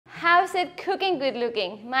How's it cooking good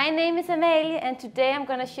looking? My name is Amalie and today I'm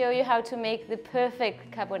gonna show you how to make the perfect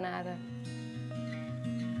carbonara.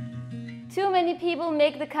 Too many people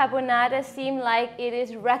make the carbonara seem like it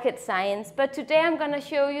is rocket science, but today I'm gonna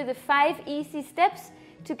show you the 5 easy steps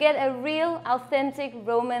to get a real, authentic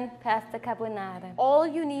Roman pasta carbonara. All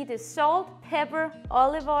you need is salt, pepper,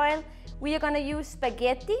 olive oil. We are gonna use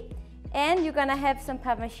spaghetti, and you're gonna have some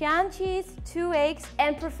Parmesan cheese, 2 eggs,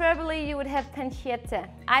 and preferably you would have pancetta.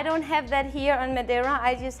 I don't have that here on Madeira,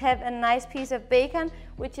 I just have a nice piece of bacon,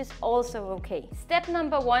 which is also okay. Step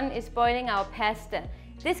number 1 is boiling our pasta.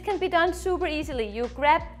 This can be done super easily. You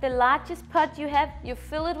grab the largest pot you have, you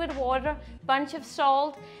fill it with water, bunch of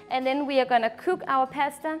salt, and then we are gonna cook our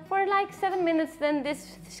pasta for like 7 minutes, then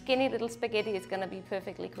this skinny little spaghetti is gonna be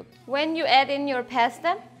perfectly cooked. When you add in your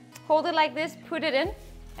pasta, hold it like this, put it in,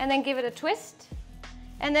 and then give it a twist.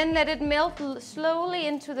 And then let it melt slowly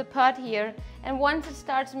into the pot here. And once it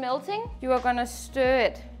starts melting, you are gonna stir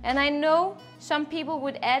it. And I know some people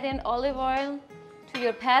would add in olive oil to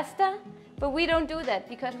your pasta, but we don't do that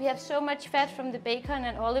because we have so much fat from the bacon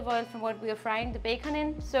and olive oil from what we are frying the bacon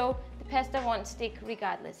in, so the pasta won't stick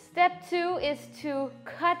regardless. Step 2 is to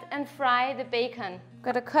cut and fry the bacon.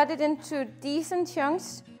 Gotta cut it into decent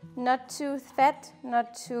chunks, not too fat,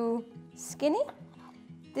 not too skinny.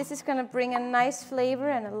 This is gonna bring a nice flavor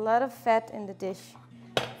and a lot of fat in the dish.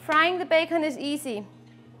 Frying the bacon is easy.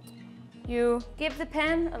 You give the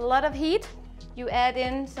pan a lot of heat, you add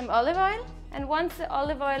in some olive oil, and once the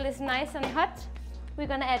olive oil is nice and hot, we're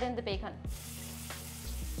gonna add in the bacon.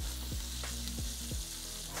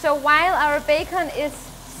 So while our bacon is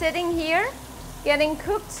sitting here, getting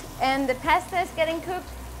cooked, and the pasta is getting cooked,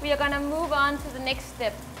 we are gonna move on to the next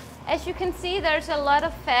step. As you can see, there's a lot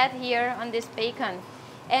of fat here on this bacon,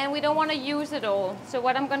 and we don't wanna use it all. So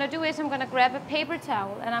what I'm gonna do is I'm gonna grab a paper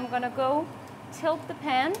towel, and I'm gonna go tilt the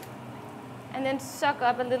pan, and then suck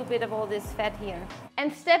up a little bit of all this fat here.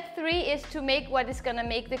 And step 3 is to make what is gonna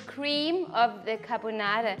make the cream of the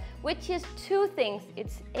carbonara, which is 2 things.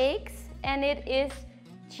 It's eggs and it is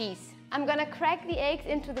cheese. I'm gonna crack the eggs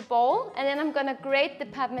into the bowl, and then I'm gonna grate the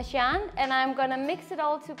Parmesan, and I'm gonna mix it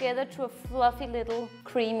all together to a fluffy little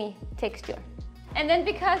creamy texture. And then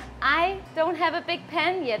because I don't have a big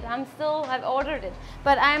pan yet, I've ordered it,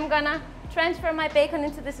 but I'm gonna transfer my bacon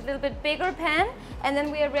into this little bit bigger pan, and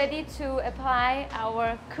then we are ready to apply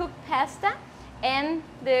our cooked pasta and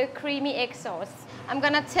the creamy egg sauce. I'm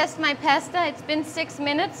gonna test my pasta. It's been 6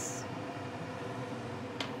 minutes,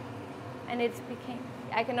 and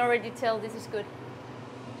I can already tell this is good.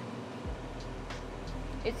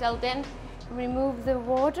 It's al dente. Remove the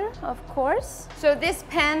water, of course. So this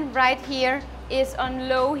pan right here is on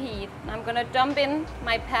low heat. I'm gonna dump in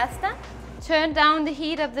my pasta, turn down the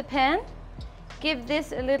heat of the pan, give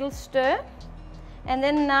this a little stir, and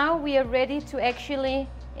then now we are ready to actually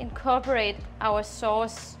incorporate our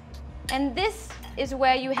sauce. And this is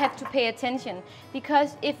where you have to pay attention,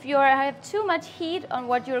 because if you have too much heat on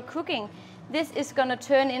what you're cooking, this is gonna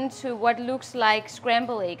turn into what looks like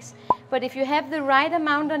scrambled eggs. But if you have the right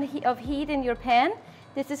amount of heat in your pan,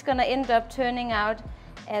 this is gonna end up turning out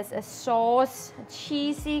as a sauce, a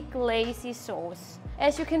cheesy, glazy sauce.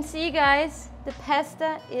 As you can see, guys, the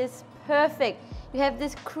pasta is perfect. You have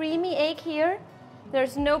this creamy egg here.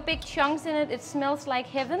 There's no big chunks in it. It smells like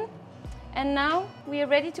heaven. And now we are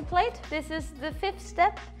ready to plate. This is the 5th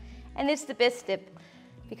step, and it's the best step,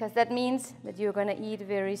 because that means that you're gonna eat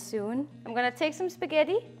very soon. I'm gonna take some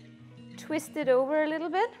spaghetti, twist it over a little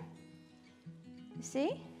bit. You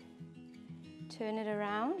see? Turn it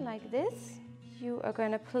around like this. You are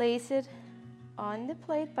gonna place it on the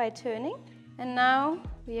plate by turning. And now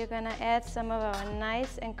we are gonna add some of our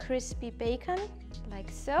nice and crispy bacon,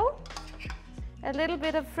 like so. A little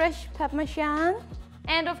bit of fresh Parmesan,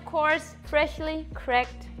 and of course, freshly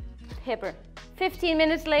cracked pepper. 15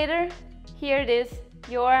 minutes later, here it is,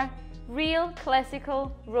 your real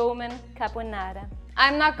classical Roman carbonara.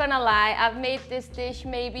 I'm not gonna lie, I've made this dish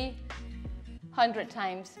maybe 100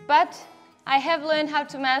 times, but I have learned how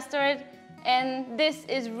to master it, and this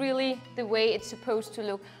is really the way it's supposed to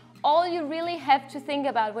look. All you really have to think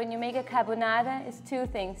about when you make a carbonara is 2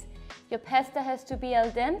 things. Your pasta has to be al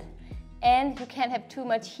dente, and you can't have too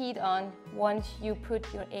much heat on once you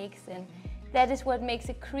put your eggs in. That is what makes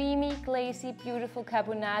a creamy, glazy, beautiful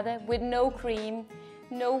carbonara with no cream,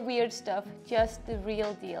 no weird stuff, just the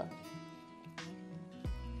real deal.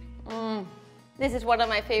 This is one of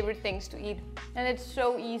my favorite things to eat, and it's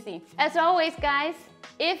so easy. As always, guys,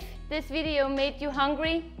 if this video made you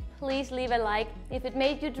hungry, please leave a like. If it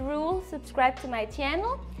made you drool, subscribe to my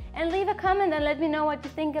channel, and leave a comment and let me know what you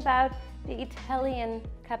think about the Italian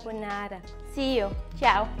carbonara. See you.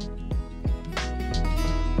 Ciao.